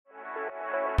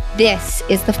This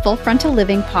is the Full Frontal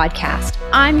Living Podcast.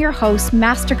 I'm your host,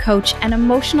 master coach, and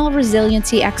emotional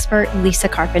resiliency expert, Lisa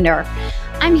Carpenter.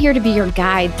 I'm here to be your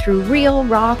guide through real,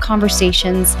 raw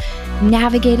conversations,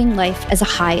 navigating life as a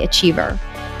high achiever.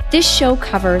 This show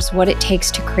covers what it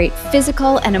takes to create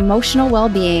physical and emotional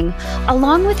well-being,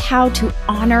 along with how to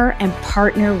honor and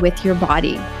partner with your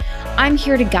body. I'm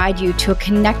here to guide you to a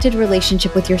connected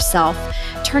relationship with yourself,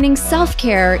 turning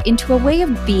self-care into a way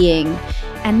of being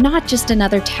and not just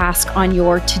another task on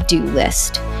your to-do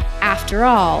list. After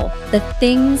all, the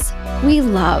things we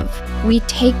love, we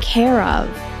take care of.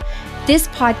 This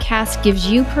podcast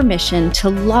gives you permission to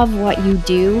love what you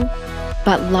do,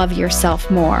 but love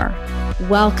yourself more.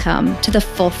 Welcome to the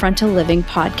Full Frontal Living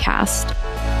Podcast.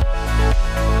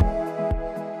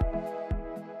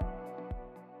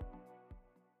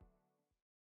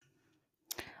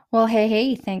 Well,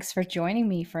 hey, thanks for joining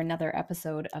me for another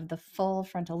episode of the Full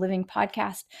Frontal Living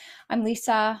Podcast. I'm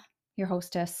Lisa, your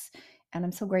hostess, and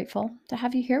I'm so grateful to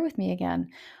have you here with me again.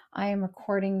 I am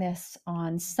recording this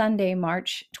on Sunday,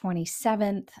 March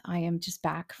 27th. I am just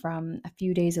back from a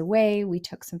few days away. We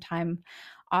took some time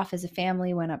off as a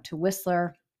family, went up to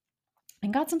Whistler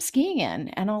and got some skiing in.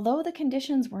 And although the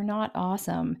conditions were not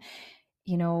awesome,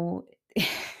 it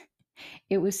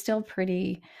was still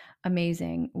pretty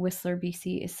amazing. Whistler,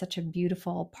 BC is such a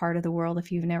beautiful part of the world.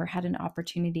 If you've never had an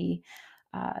opportunity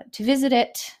to visit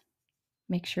it,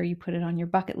 make sure you put it on your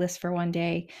bucket list for one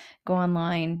day. Go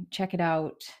online, check it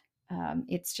out.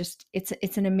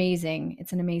 It's an amazing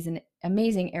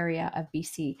area of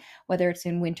BC, whether it's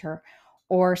in winter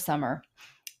or summer.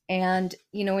 And,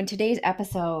 in today's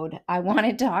episode, I want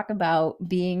to talk about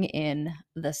being in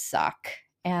the suck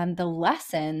and the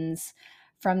lessons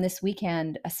from this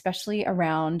weekend, especially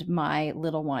around my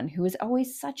little one, who is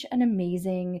always such an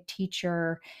amazing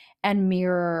teacher and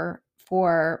mirror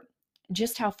for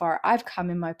just how far I've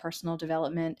come in my personal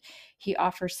development. He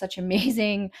offers such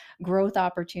amazing growth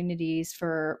opportunities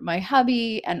for my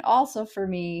hubby and also for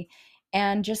me,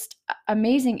 and just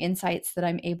amazing insights that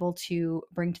I'm able to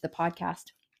bring to the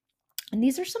podcast. And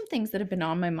these are some things that have been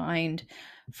on my mind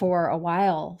for a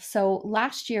while. So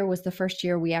last year was the first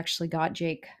year we actually got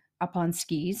Jake up on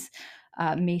skis.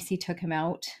 Macy took him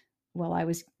out while I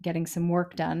was getting some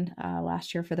work done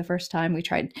last year for the first time. We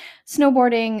tried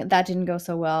snowboarding. That didn't go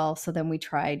so well. So then we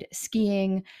tried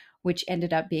skiing, which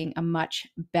ended up being a much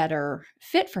better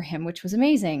fit for him, which was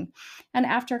amazing. And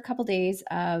after a couple days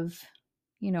of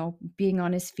being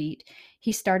on his feet,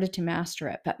 he started to master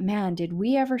it. But man, did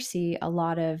we ever see a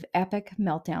lot of epic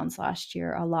meltdowns last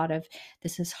year. A lot of,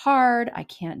 this is hard, I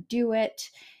can't do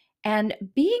it. And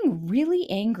being really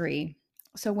angry.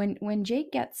 So when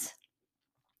Jake gets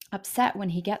upset, when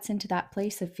he gets into that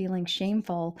place of feeling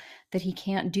shameful that he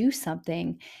can't do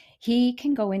something, he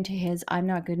can go into his I'm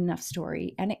not good enough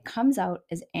story, and it comes out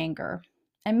as anger.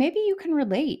 And maybe you can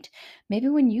relate. Maybe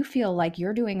when you feel like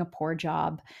you're doing a poor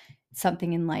job,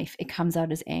 something in life, it comes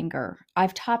out as anger.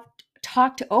 I've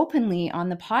talked openly on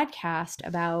the podcast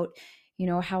about,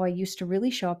 how I used to really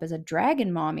show up as a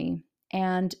dragon mommy.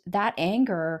 And that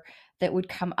anger that would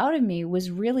come out of me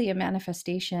was really a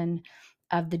manifestation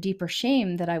of the deeper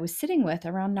shame that I was sitting with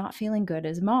around not feeling good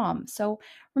as mom. So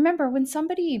remember, when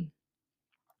somebody,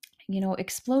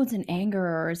 explodes in anger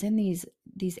or is in these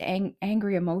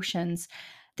angry emotions,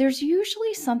 there's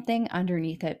usually something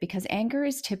underneath it, because anger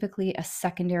is typically a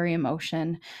secondary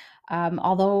emotion.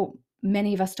 Although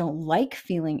many of us don't like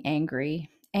feeling angry,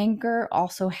 anger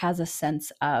also has a sense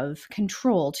of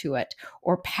control to it,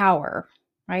 or power,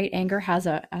 right? Anger has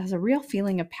a real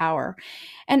feeling of power.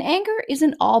 And anger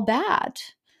isn't all bad.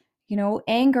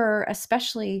 Anger,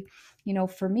 especially,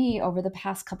 for me over the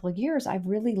past couple of years, I've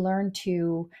really learned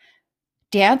to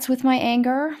dance with my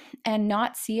anger and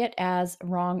not see it as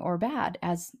wrong or bad,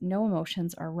 as no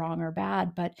emotions are wrong or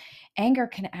bad. But anger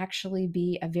can actually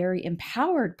be a very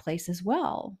empowered place as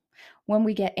well. When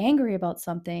we get angry about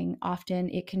something, often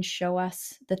it can show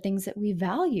us the things that we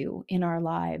value in our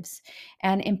lives.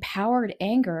 And empowered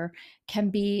anger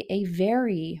can be a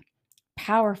very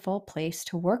powerful place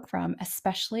to work from,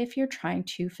 especially if you're trying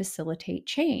to facilitate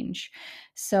change.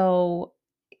 So,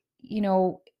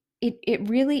 it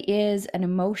really is an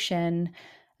emotion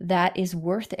that is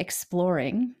worth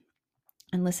exploring.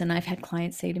 And listen, I've had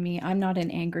clients say to me, I'm not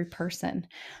an angry person.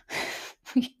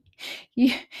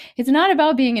 It's not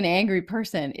about being an angry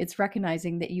person. It's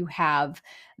recognizing that you have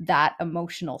that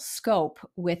emotional scope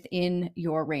within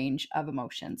your range of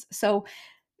emotions. So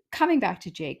coming back to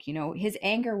Jake, his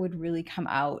anger would really come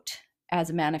out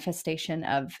as a manifestation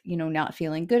of, not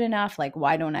feeling good enough, like,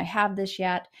 why don't I have this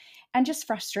yet? And just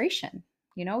frustration.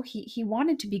 He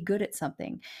wanted to be good at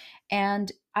something.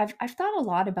 And I've thought a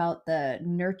lot about the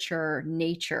nurture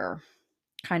nature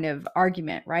kind of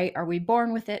argument, right? Are we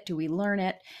born with it? Do we learn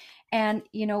it? And,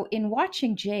 in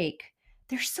watching Jake,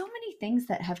 there's so many things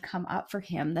that have come up for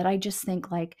him that I just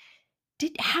think like,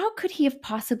 how could he have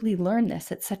possibly learned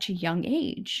this at such a young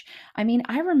age? I mean,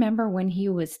 I remember when he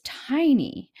was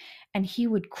tiny and he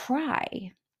would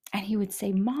cry and he would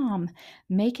say, "Mom,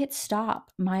 make it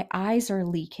stop. My eyes are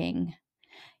leaking."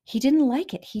 He didn't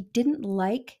like it. He didn't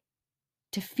like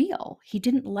to feel. He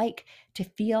didn't like to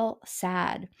feel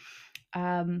sad.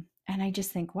 And I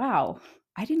just think, wow,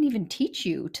 I didn't even teach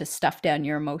you to stuff down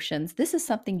your emotions. This is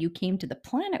something you came to the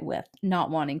planet with, not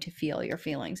wanting to feel your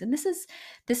feelings. And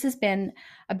this has been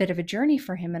a bit of a journey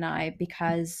for him and I,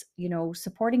 because,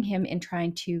 supporting him in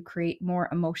trying to create more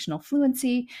emotional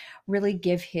fluency, really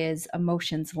give his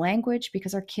emotions language,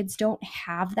 because our kids don't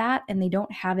have that and they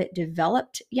don't have it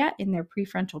developed yet in their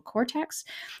prefrontal cortex.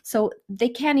 So they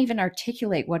can't even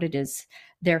articulate what it is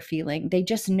they're feeling. They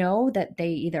just know that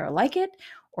they either like it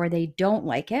or they don't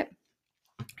like it.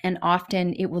 And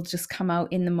often it will just come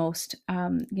out in the most,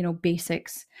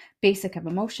 basic of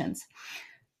emotions.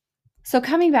 So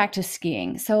coming back to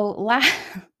skiing.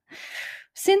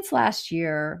 Since last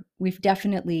year, we've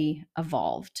definitely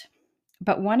evolved.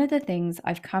 But one of the things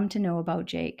I've come to know about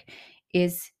Jake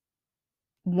is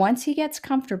once he gets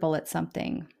comfortable at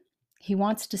something, he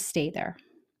wants to stay there.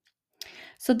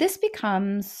 So this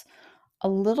becomes a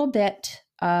little bit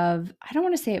of, I don't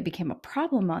want to say it became a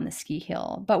problem on the ski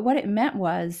hill, but what it meant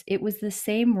was it was the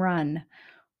same run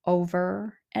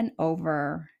over and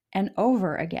over and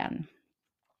over again,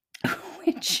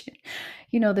 which,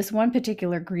 this one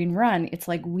particular green run, it's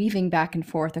like weaving back and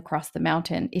forth across the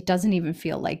mountain. It doesn't even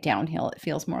feel like downhill. It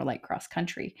feels more like cross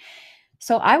country.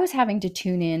 So I was having to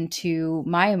tune in to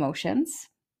my emotions,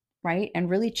 right? And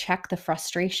really check the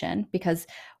frustration, because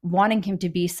wanting him to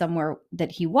be somewhere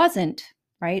that he wasn't,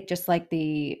 right? Just like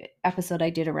the episode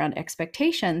I did around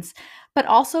expectations, but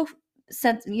also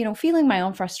feeling my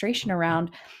own frustration around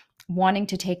wanting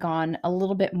to take on a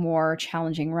little bit more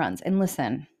challenging runs. And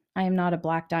listen, I am not a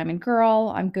black diamond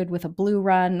girl. I'm good with a blue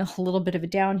run, a little bit of a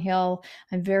downhill.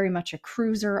 I'm very much a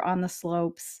cruiser on the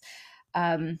slopes.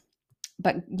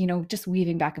 But, just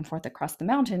weaving back and forth across the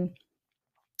mountain,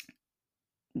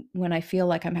 when I feel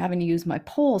like I'm having to use my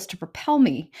poles to propel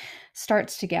me,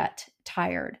 starts to get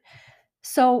tired.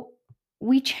 So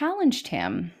we challenged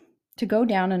him to go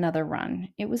down another run.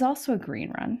 It was also a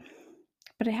green run,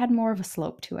 but it had more of a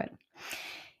slope to it.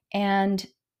 And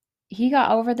he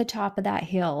got over the top of that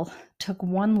hill, took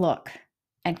one look,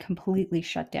 and completely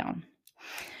shut down.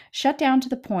 Shut down to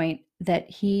the point that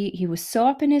he was so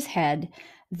up in his head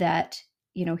that,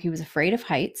 he was afraid of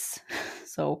heights.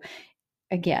 So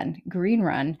again, green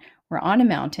run, we're on a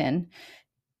mountain.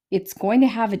 It's going to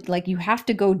have it, like, you have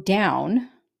to go down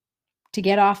to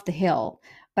get off the hill,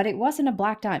 but it wasn't a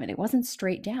black diamond. It wasn't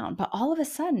straight down. But all of a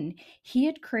sudden, he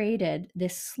had created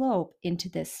this slope into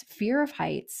this fear of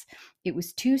heights. It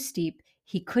was too steep.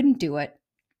 He couldn't do it.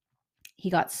 He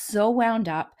got so wound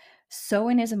up, so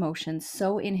in his emotions,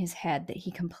 so in his head, that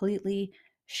he completely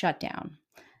shut down.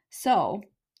 So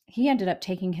he ended up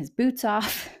taking his boots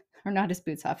off, or not his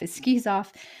boots off, his skis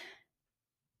off,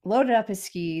 loaded up his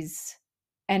skis,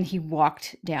 and he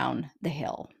walked down the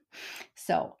hill.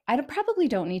 So I probably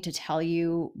don't need to tell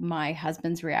you my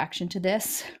husband's reaction to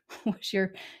this was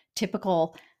your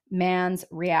typical man's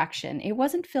reaction. It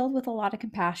wasn't filled with a lot of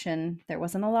compassion. There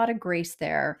wasn't a lot of grace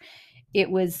there. It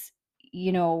was,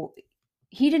 he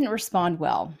didn't respond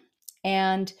well.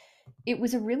 And it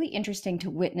was really interesting to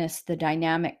witness the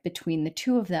dynamic between the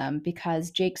two of them,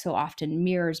 because Jake so often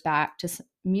mirrors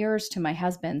to my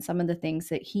husband some of the things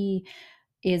that he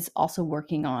is also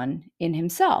working on in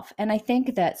himself. And I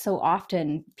think that so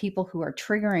often people who are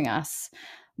triggering us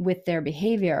with their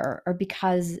behavior are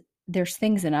because there's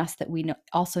things in us that we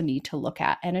also need to look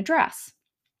at and address.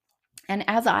 And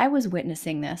as I was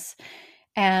witnessing this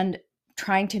and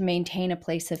trying to maintain a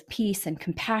place of peace and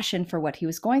compassion for what he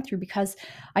was going through, because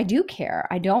I do care.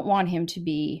 I don't want him to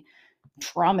be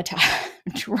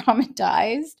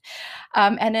traumatized.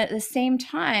 And at the same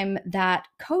time, that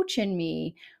coach in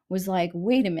me was like,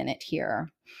 wait a minute here.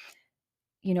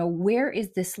 Where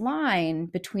is this line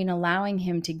between allowing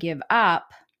him to give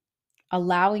up,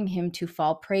 allowing him to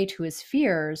fall prey to his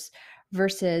fears,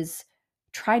 versus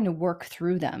trying to work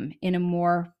through them in a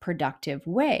more productive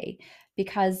way?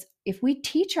 Because if we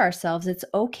teach ourselves it's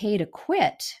okay to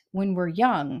quit when we're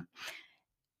young,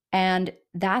 and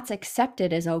that's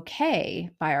accepted as okay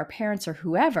by our parents or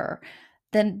whoever,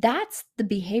 then that's the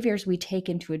behaviors we take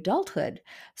into adulthood.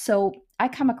 So I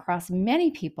come across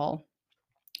many people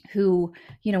who,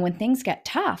 when things get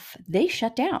tough, they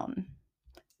shut down.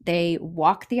 They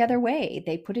walk the other way,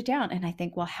 they put it down. And I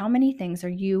think, well, how many things are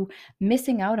you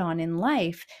missing out on in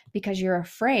life because you're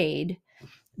afraid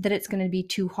that it's going to be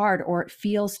too hard, or it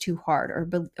feels too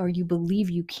hard, or you believe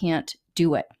you can't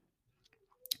do it?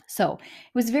 So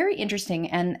it was very interesting.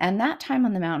 And that time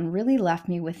on the mountain really left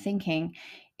me with thinking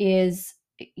is,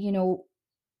 you know,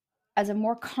 as a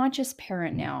more conscious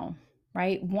parent now,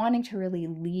 right, wanting to really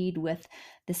lead with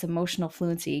this emotional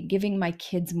fluency, giving my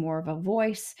kids more of a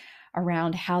voice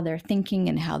around how they're thinking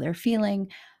and how they're feeling,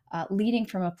 leading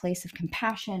from a place of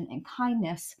compassion and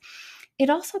kindness, it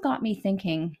also got me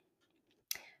thinking,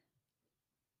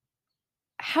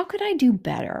 how could I do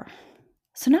better?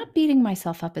 So, not beating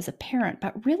myself up as a parent,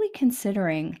 but really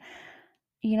considering,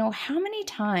 how many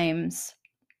times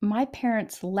my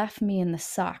parents left me in the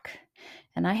suck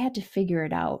and I had to figure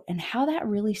it out, and how that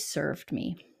really served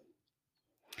me.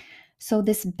 So,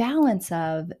 this balance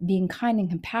of being kind and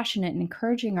compassionate and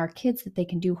encouraging our kids that they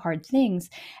can do hard things,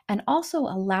 and also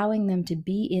allowing them to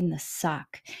be in the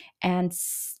suck and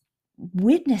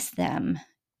witness them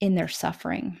in their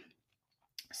suffering.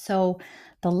 So,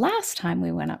 the last time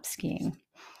we went up skiing,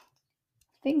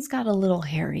 things got a little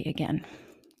hairy again.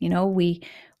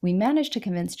 We managed to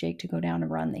convince Jake to go down a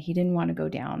run that he didn't want to go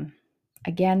down.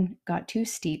 Again, got too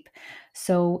steep.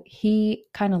 So he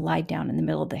kind of lied down in the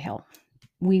middle of the hill.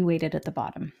 We waited at the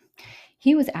bottom.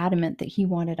 He was adamant that he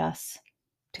wanted us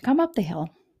to come up the hill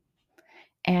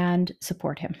and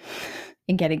support him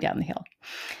in getting down the hill.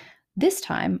 This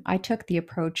time, I took the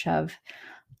approach of,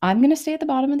 I'm going to stay at the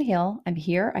bottom of the hill. I'm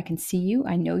here. I can see you.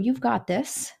 I know you've got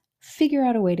this. Figure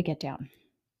out a way to get down.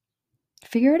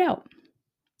 Figure it out.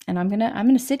 And I'm going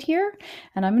to sit here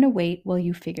and I'm going to wait while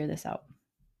you figure this out.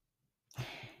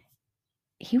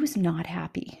 He was not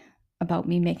happy about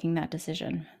me making that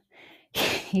decision.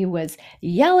 He was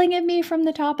yelling at me from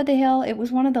the top of the hill. It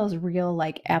was one of those real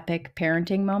epic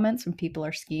parenting moments when people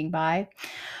are skiing by,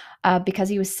 because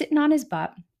he was sitting on his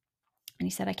butt and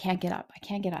he said, I can't get up. I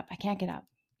can't get up. I can't get up.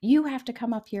 You have to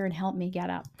come up here and help me get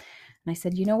up. And I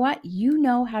said, you know what? You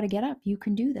know how to get up. You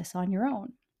can do this on your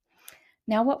own.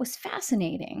 Now, what was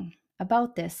fascinating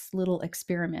about this little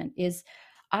experiment is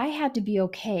I had to be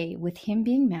okay with him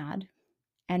being mad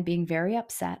and being very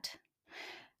upset.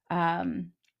 I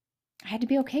had to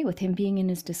be okay with him being in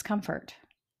his discomfort.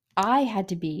 I had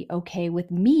to be okay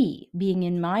with me being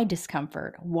in my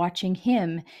discomfort, watching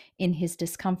him in his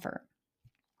discomfort.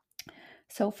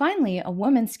 So finally, a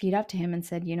woman skied up to him and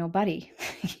said, buddy,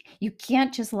 you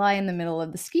can't just lie in the middle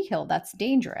of the ski hill. That's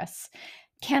dangerous.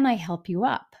 Can I help you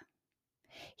up?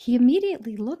 He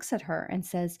immediately looks at her and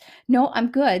says, no,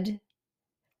 I'm good,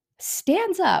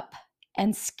 stands up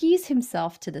and skis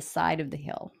himself to the side of the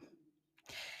hill.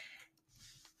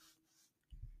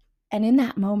 And in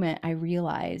that moment, I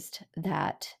realized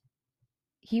that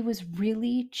he was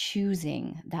really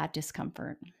choosing that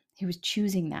discomfort. He was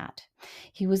choosing that.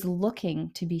 He was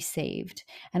looking to be saved.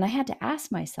 And I had to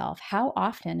ask myself, how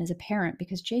often as a parent,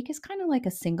 because Jake is kind of like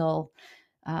a single,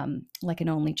 like an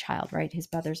only child, right? His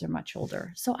brothers are much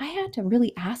older. So I had to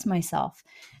really ask myself,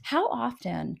 how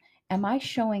often am I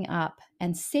showing up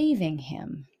and saving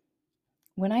him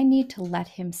when I need to let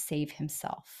him save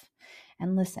himself?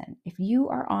 And listen, if you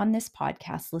are on this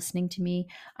podcast listening to me,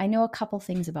 I know a couple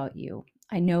things about you.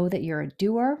 I know that you're a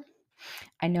doer.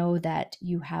 I know that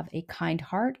you have a kind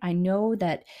heart. I know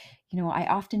that, I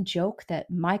often joke that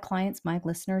my clients, my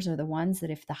listeners are the ones that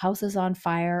if the house is on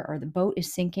fire or the boat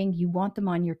is sinking, you want them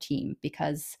on your team,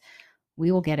 because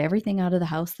we will get everything out of the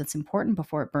house that's important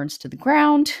before it burns to the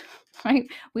ground, right?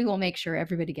 We will make sure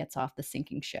everybody gets off the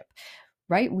sinking ship,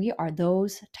 right? We are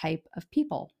those type of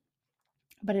people.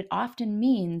 But it often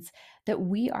means that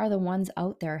we are the ones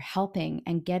out there helping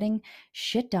and getting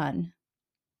shit done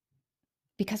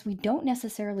because we don't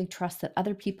necessarily trust that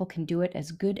other people can do it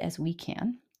as good as we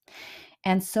can.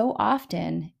 And so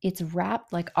often it's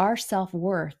wrapped, like our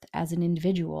self-worth as an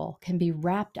individual can be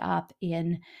wrapped up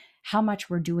in how much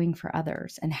we're doing for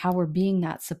others and how we're being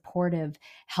that supportive,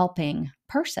 helping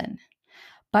person.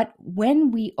 But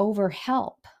when we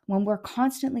overhelp, when we're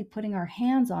constantly putting our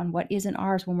hands on what isn't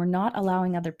ours, when we're not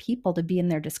allowing other people to be in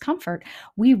their discomfort,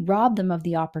 we rob them of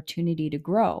the opportunity to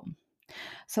grow.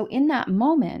 So in that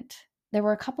moment, there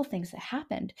were a couple things that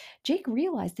happened. Jake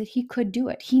realized that he could do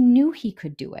it. He knew he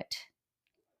could do it.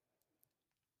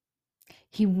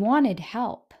 He wanted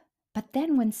help. But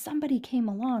then when somebody came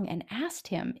along and asked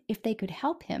him if they could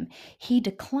help him, he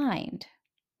declined.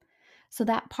 So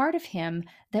that part of him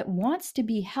that wants to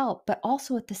be helped, but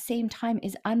also at the same time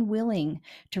is unwilling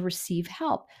to receive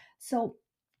help. So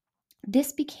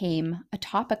this became a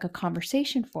topic of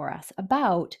conversation for us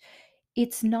about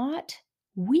it's not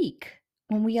weak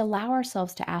when we allow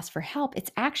ourselves to ask for help.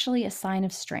 It's actually a sign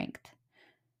of strength.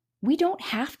 We don't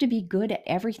have to be good at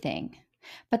everything.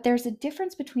 But there's a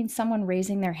difference between someone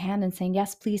raising their hand and saying,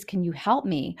 "Yes, please, can you help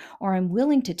me?" Or "I'm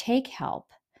willing to take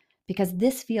help because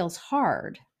this feels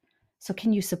hard. So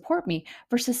can you support me?"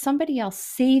 versus somebody else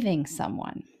saving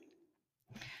someone.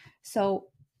 So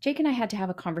Jake and I had to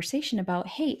have a conversation about,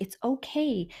 hey, it's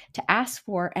okay to ask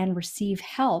for and receive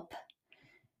help.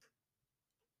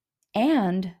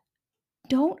 And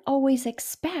don't always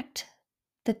expect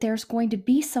that there's going to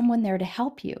be someone there to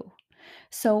help you.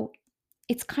 So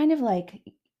it's kind of like,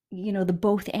 the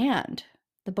both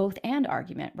and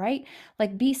argument, right?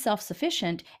 Like, be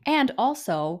self-sufficient and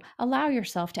also allow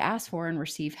yourself to ask for and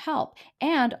receive help,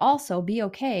 and also be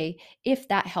okay if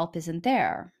that help isn't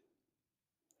there.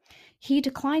 He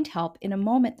declined help in a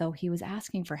moment, though he was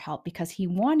asking for help because he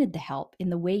wanted the help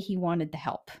in the way he wanted the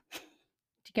help. Do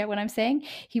you get what I'm saying?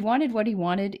 He wanted what he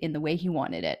wanted in the way he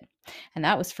wanted it. And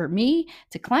that was for me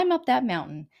to climb up that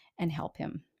mountain and help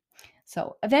him.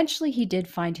 So eventually he did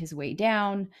find his way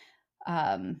down.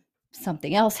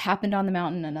 Something else happened on the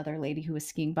mountain. Another lady who was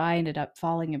skiing by ended up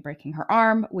falling and breaking her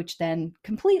arm, which then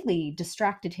completely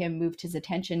distracted him, moved his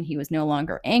attention. He was no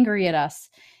longer angry at us,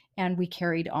 and we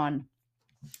carried on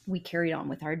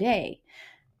with our day.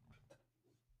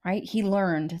 Right? He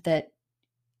learned that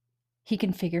he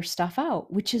can figure stuff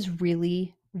out, which is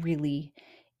really, really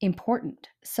important.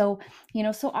 So,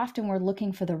 so often we're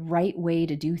looking for the right way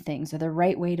to do things, or the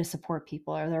right way to support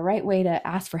people, or the right way to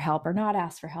ask for help or not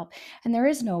ask for help. And there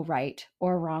is no right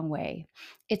or wrong way.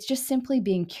 It's just simply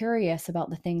being curious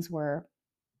about the things we're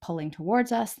pulling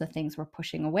towards us, the things we're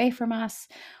pushing away from us.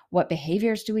 What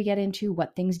behaviors do we get into?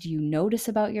 What things do you notice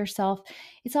about yourself?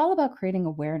 It's all about creating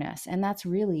awareness. And that's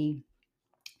really,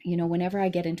 whenever I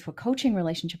get into a coaching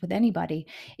relationship with anybody,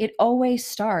 it always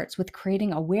starts with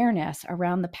creating awareness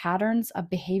around the patterns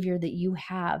of behavior that you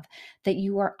have that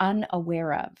you are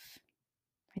unaware of,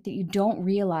 right? That you don't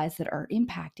realize that are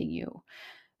impacting you.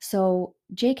 So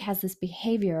Jake has this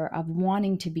behavior of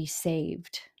wanting to be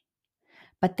saved,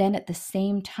 but then at the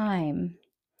same time,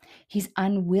 he's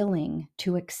unwilling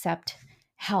to accept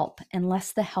help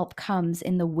unless the help comes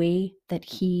in the way that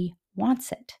he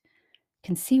wants it.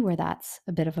 Can see where that's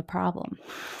a bit of a problem.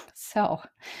 So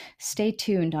stay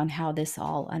tuned on how this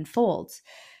all unfolds.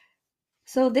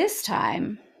 So this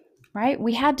time, right,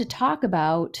 we had to talk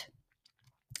about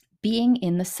being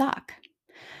in the suck.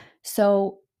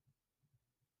 So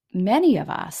many of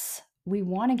us, we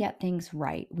want to get things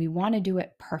right. We want to do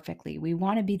it perfectly. We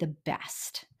want to be the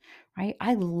best, right?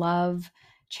 I love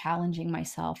challenging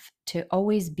myself to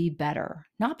always be better,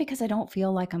 not because I don't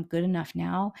feel like I'm good enough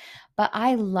now, but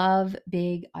I love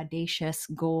big, audacious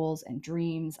goals and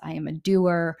dreams. I am a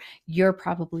doer. You're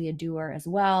probably a doer as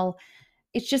well.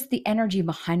 It's just the energy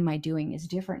behind my doing is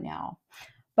different now.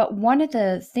 But one of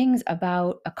the things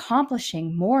about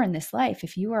accomplishing more in this life,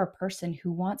 if you are a person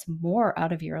who wants more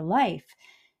out of your life,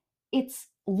 it's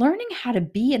learning how to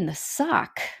be in the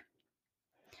suck.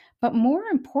 But more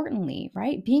importantly,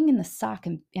 right, being in the suck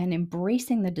and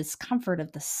embracing the discomfort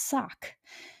of the suck.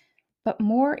 But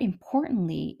more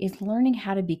importantly, is learning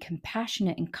how to be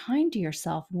compassionate and kind to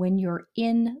yourself when you're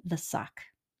in the suck.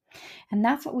 And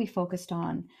that's what we focused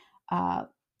on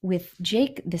with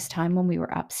Jake this time when we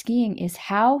were up skiing, is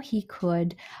how he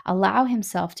could allow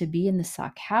himself to be in the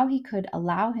suck, how he could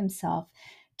allow himself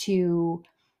to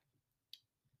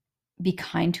be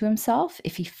kind to himself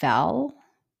if he fell,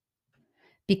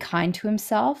 be kind to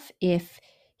himself if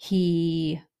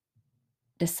he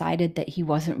decided that he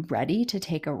wasn't ready to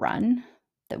take a run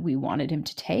that we wanted him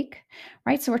to take,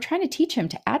 right? So we're trying to teach him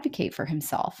to advocate for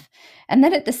himself. And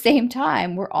then at the same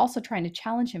time, we're also trying to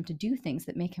challenge him to do things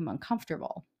that make him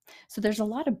uncomfortable. So there's a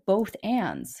lot of both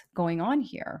ands going on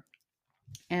here.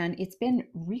 And it's been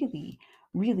really,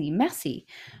 really messy.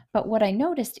 But what I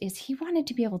noticed is he wanted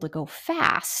to be able to go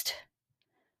fast,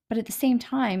 but at the same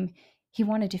time, he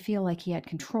wanted to feel like he had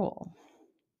control.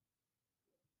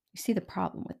 You see the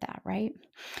problem with that, right?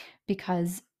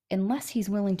 Because unless he's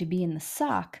willing to be in the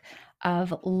suck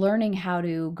of learning how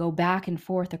to go back and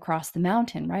forth across the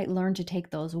mountain, right? Learn to take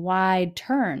those wide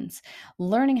turns.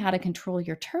 Learning how to control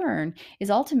your turn is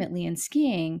ultimately in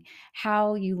skiing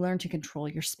how you learn to control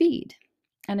your speed.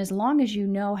 And as long as you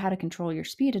know how to control your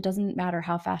speed, it doesn't matter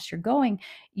how fast you're going,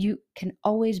 you can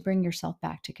always bring yourself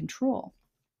back to control.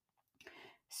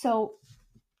 So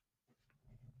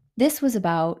this was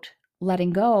about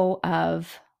letting go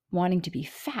of wanting to be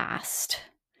fast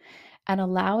and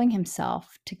allowing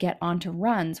himself to get onto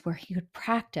runs where he could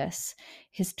practice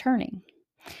his turning.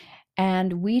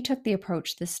 And we took the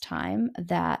approach this time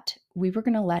that we were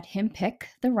going to let him pick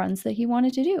the runs that he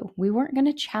wanted to do. We weren't going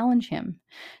to challenge him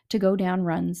to go down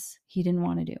runs he didn't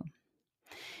want to do.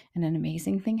 And an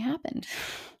amazing thing happened.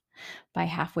 By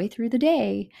halfway through the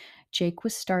day, Jake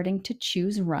was starting to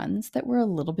choose runs that were a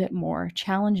little bit more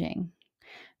challenging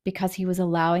because he was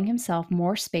allowing himself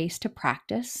more space to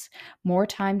practice, more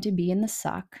time to be in the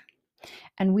suck.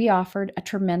 And we offered a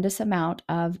tremendous amount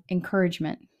of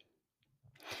encouragement.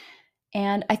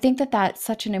 And I think that that's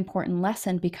such an important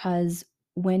lesson because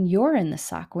when you're in the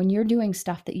suck, when you're doing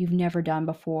stuff that you've never done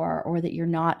before or that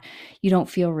you don't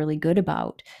feel really good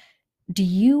about, do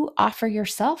you offer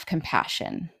yourself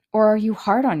compassion or are you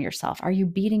hard on yourself? Are you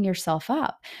beating yourself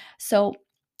up? So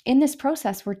in this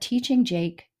process, we're teaching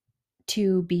Jake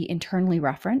to be internally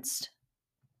referenced.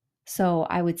 So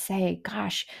I would say,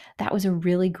 gosh, that was a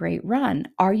really great run.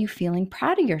 Are you feeling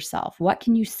proud of yourself? What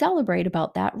can you celebrate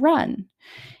about that run?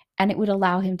 And it would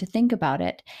allow him to think about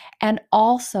it. And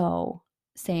also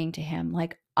saying to him,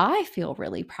 like, I feel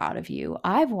really proud of you.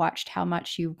 I've watched how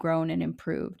much you've grown and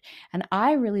improved. And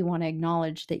I really want to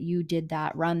acknowledge that you did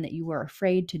that run that you were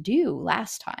afraid to do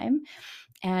last time.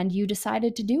 And you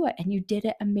decided to do it and you did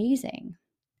it amazing.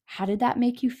 How did that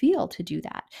make you feel to do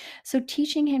that? So,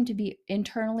 teaching him to be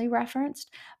internally referenced,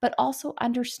 but also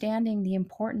understanding the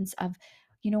importance of,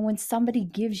 when somebody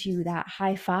gives you that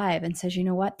high five and says, you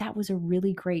know what, that was a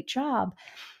really great job,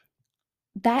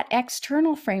 that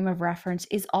external frame of reference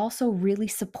is also really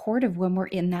supportive when we're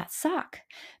in that suck.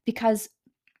 Because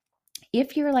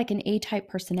if you're like an A-type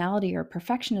personality or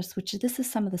perfectionist, which this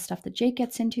is some of the stuff that Jake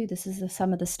gets into, this is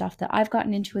some of the stuff that I've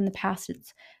gotten into in the past,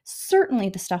 it's certainly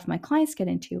the stuff my clients get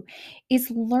into, is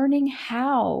learning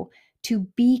how to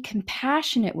be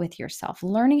compassionate with yourself,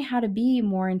 learning how to be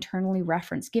more internally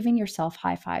referenced, giving yourself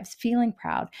high fives, feeling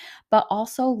proud, but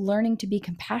also learning to be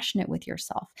compassionate with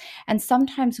yourself. And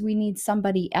sometimes we need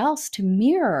somebody else to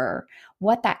mirror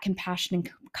what that compassion and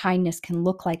kindness can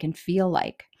look like and feel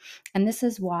like. And this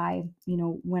is why,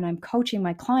 when I'm coaching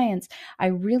my clients, I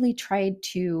really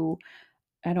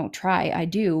I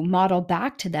do model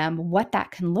back to them what that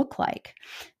can look like.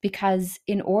 Because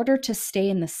in order to stay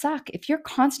in the suck, if you're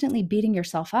constantly beating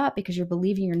yourself up because you're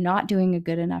believing you're not doing a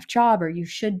good enough job or you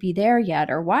should be there yet,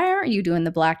 or why aren't you doing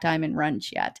the Black Diamond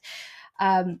runs yet?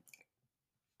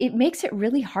 It makes it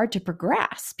really hard to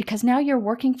progress because now you're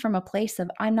working from a place of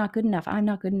I'm not good enough, I'm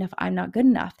not good enough, I'm not good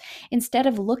enough, instead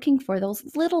of looking for those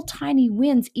little tiny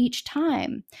wins each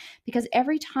time. Because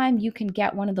every time you can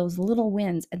get one of those little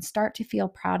wins and start to feel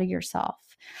proud of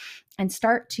yourself and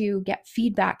start to get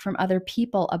feedback from other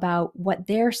people about what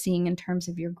they're seeing in terms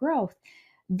of your growth,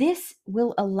 this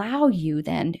will allow you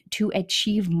then to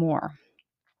achieve more.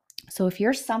 So if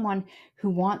you're someone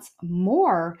who wants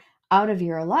more out of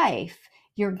your life,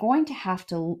 you're going to have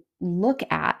to look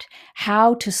at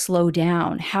how to slow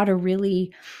down, how to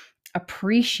really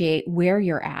appreciate where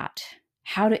you're at,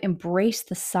 how to embrace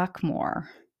the suck more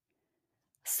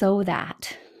so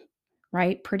that,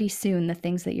 right, pretty soon the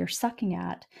things that you're sucking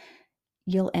at,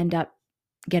 you'll end up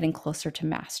getting closer to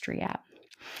mastery at.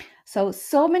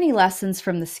 So many lessons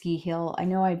from the ski hill. I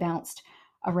know I bounced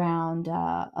around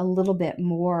a little bit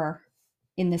more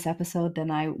in this episode than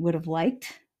I would have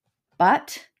liked,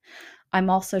 but I'm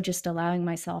also just allowing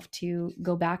myself to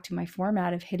go back to my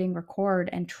format of hitting record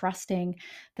and trusting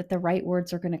that the right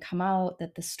words are going to come out,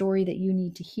 that the story that you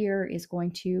need to hear is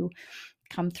going to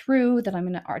come through, that I'm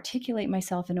going to articulate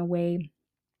myself in a way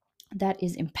that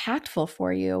is impactful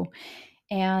for you.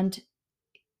 And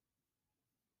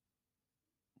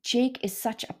Jake is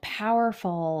such a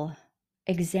powerful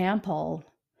example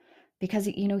because,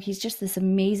 he's just this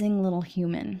amazing little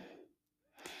human.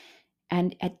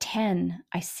 And at 10,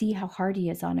 I see how hard he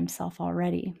is on himself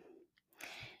already.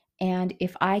 And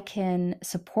if I can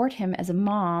support him as a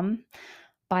mom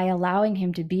by allowing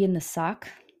him to be in the suck,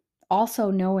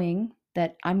 also knowing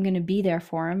that I'm going to be there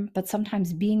for him, but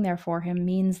sometimes being there for him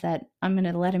means that I'm going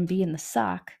to let him be in the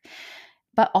suck,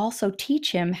 but also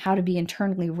teach him how to be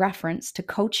internally referenced to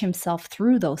coach himself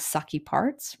through those sucky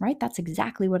parts, right? That's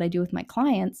exactly what I do with my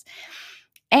clients.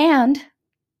 And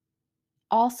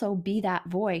also be that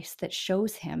voice that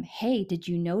shows him, hey, did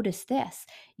you notice this?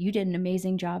 You did an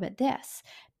amazing job at this.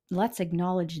 Let's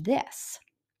acknowledge this.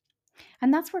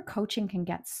 And that's where coaching can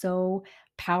get so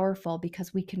powerful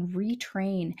because we can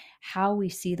retrain how we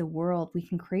see the world. We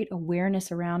can create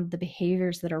awareness around the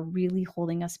behaviors that are really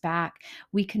holding us back.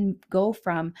 We can go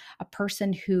from a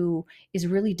person who is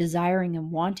really desiring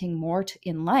and wanting more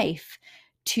in life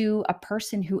to a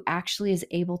person who actually is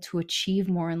able to achieve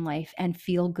more in life and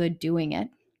feel good doing it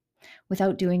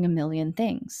without doing a million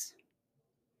things.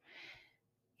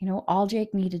 All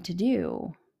Jake needed to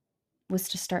do was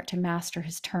to start to master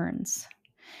his turns.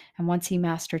 And once he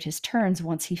mastered his turns,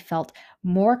 once he felt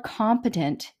more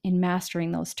competent in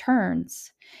mastering those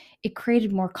turns, it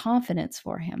created more confidence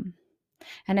for him.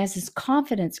 And as his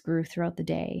confidence grew throughout the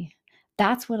day,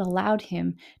 that's what allowed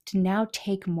him to now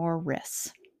take more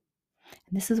risks.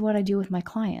 And this is what I do with my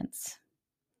clients.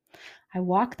 I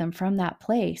walk them from that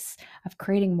place of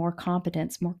creating more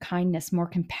competence, more kindness, more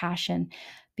compassion,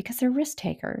 because they're risk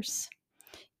takers,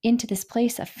 into this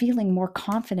place of feeling more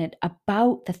confident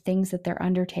about the things that they're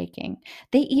undertaking.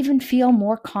 They even feel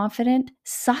more confident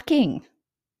sucking,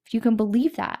 if you can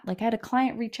believe that. Like, I had a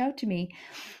client reach out to me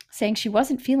saying she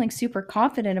wasn't feeling super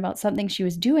confident about something she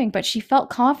was doing, but she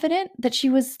felt confident that she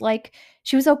was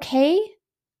okay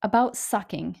about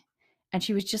sucking, and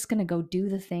she was just going to go do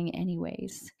the thing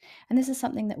anyways. And this is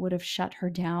something that would have shut her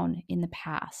down in the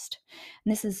past.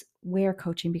 And this is where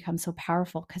coaching becomes so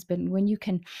powerful, because when you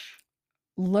can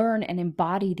learn and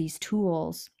embody these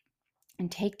tools and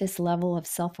take this level of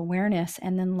self-awareness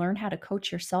and then learn how to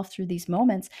coach yourself through these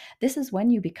moments, this is when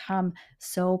you become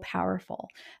so powerful.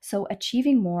 So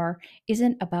achieving more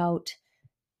isn't about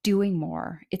doing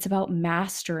more. It's about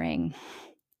mastering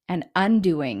and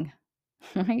undoing,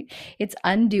 right? It's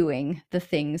undoing the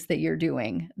things that you're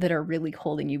doing that are really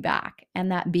holding you back.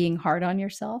 And that being hard on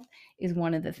yourself is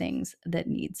one of the things that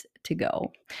needs to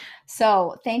go.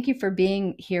 So thank you for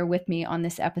being here with me on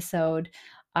this episode.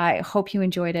 I hope you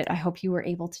enjoyed it. I hope you were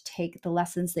able to take the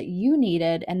lessons that you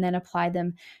needed and then apply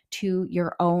them to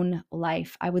your own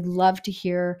life. I would love to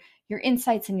hear your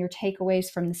insights and your takeaways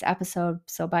from this episode.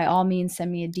 So by all means,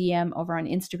 send me a DM over on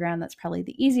Instagram. That's probably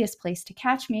the easiest place to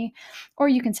catch me. Or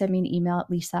you can send me an email at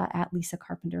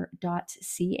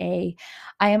lisa@lisacarpenter.ca.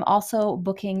 I am also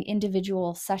booking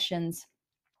individual sessions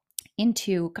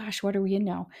into, what are we in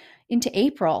now? Into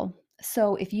April.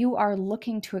 So if you are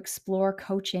looking to explore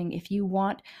coaching, if you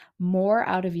want more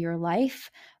out of your life,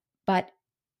 but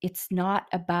it's not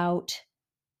about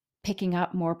picking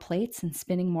up more plates and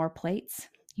spinning more plates,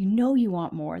 you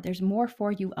want more. There's more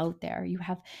for you out there. You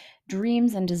have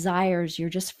dreams and desires. You're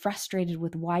just frustrated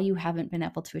with why you haven't been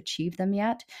able to achieve them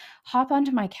yet. Hop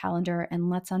onto my calendar and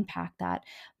let's unpack that.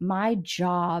 My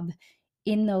job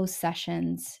in those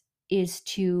sessions is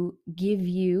to give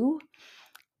you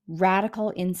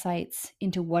radical insights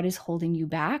into what is holding you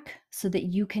back so that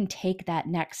you can take that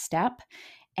next step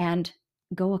and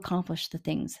go accomplish the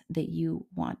things that you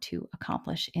want to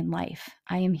accomplish in life.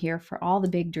 I am here for all the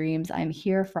big dreams. I'm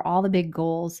here for all the big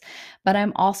goals, but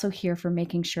I'm also here for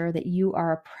making sure that you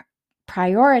are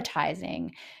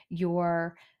prioritizing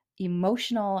your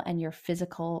emotional and your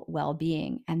physical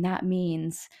well-being. And that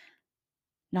means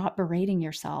not berating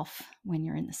yourself when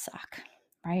you're in the suck,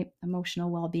 right? Emotional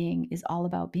well-being is all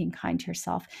about being kind to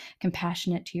yourself,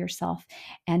 compassionate to yourself,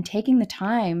 and taking the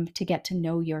time to get to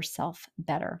know yourself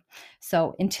better.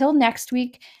 So until next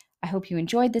week, I hope you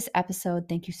enjoyed this episode.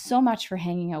 Thank you so much for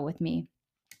hanging out with me,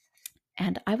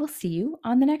 and I will see you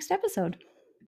on the next episode.